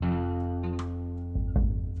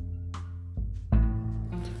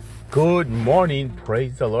Good morning.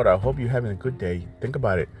 Praise the Lord. I hope you're having a good day. Think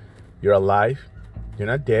about it. You're alive. You're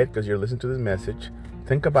not dead because you're listening to this message.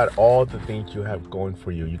 Think about all the things you have going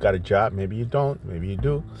for you. You got a job. Maybe you don't. Maybe you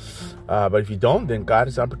do. But if you don't, then God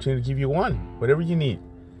has the opportunity to give you one. Whatever you need.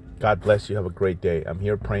 God bless you. Have a great day. I'm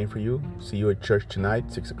here praying for you. See you at church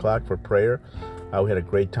tonight, 6 o'clock for prayer. We had a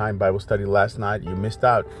great time Bible study last night. You missed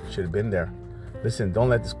out. You should have been there. Listen, don't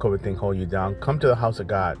let this COVID thing hold you down. Come to the house of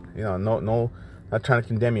God. Not trying to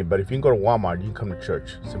condemn you, but if you can go to Walmart, you can come to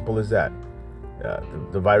church. Simple as that.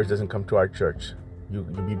 The virus doesn't come to our church. You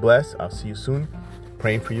be blessed. I'll see you soon.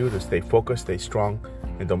 Praying for you to stay focused, stay strong,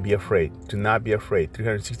 and don't be afraid. Do not be afraid.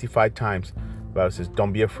 365 times, the Bible says,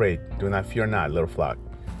 don't be afraid. Do not fear not, little flock.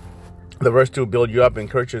 The verse to build you up and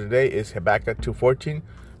encourage you today is Habakkuk 2:14.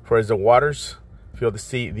 For as the waters fill the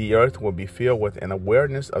sea, the earth will be filled with an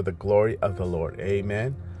awareness of the glory of the Lord.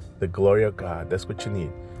 Amen. The glory of God. That's what you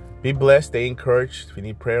need. Be blessed. Stay encouraged. If you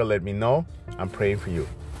need prayer, let me know. I'm praying for you.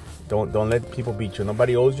 Don't let people beat you.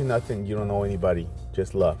 Nobody owes you nothing. You don't owe anybody.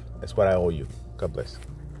 Just love. That's what I owe you. God bless.